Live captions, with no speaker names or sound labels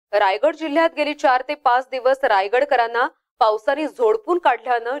रायगड जिल्ह्यात गेली 4 ते 5 दिवस रायगडकरांना पावसाने झोडपून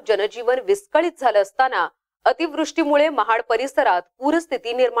काढल्यानं जनजीवन विस्कळीत झालं असताना अतिवृष्टीमुळे महाड परिसरात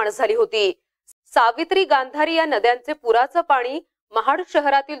पूरस्थिती निर्माण झाली होती। सावित्री, गांधारी या नद्यांचे पुराचं पाणी महाड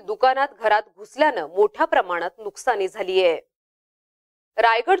शहरातील दुकानात, घरात घुसल्यानं मोठ्या प्रमाणात नुकसानी झाली आहे।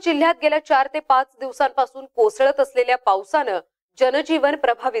 रायगड जिल्ह्यात गेल्या 4 ते 5 दिवसांपासून कोसळत असलेल्या पावसानं जनजीवन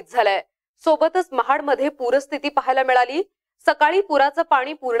प्रभावित झालंय। सोबतच महाडमध्ये पूरस्थिती पाहायला मिळाली। सकाळी पुराचं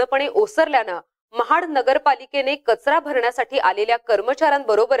पाणी पूर्णपणे ओसरल्यानं महाड नगरपालिकेने कचरा भरण्यासाठी आलेल्या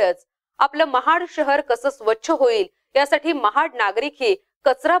कर्मचाऱ्यांबरोबरच आपलं महाड शहर कसं स्वच्छ होईल यासाठी महाड नागरिकही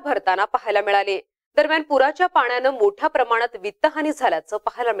कचरा भरताना पाहायला मिळाले। दरम्यान पुराच्या पाण्यानं मोठ्या प्रमाणात वित्तहानी झाल्याचं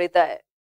पाहायला मिळत आहे।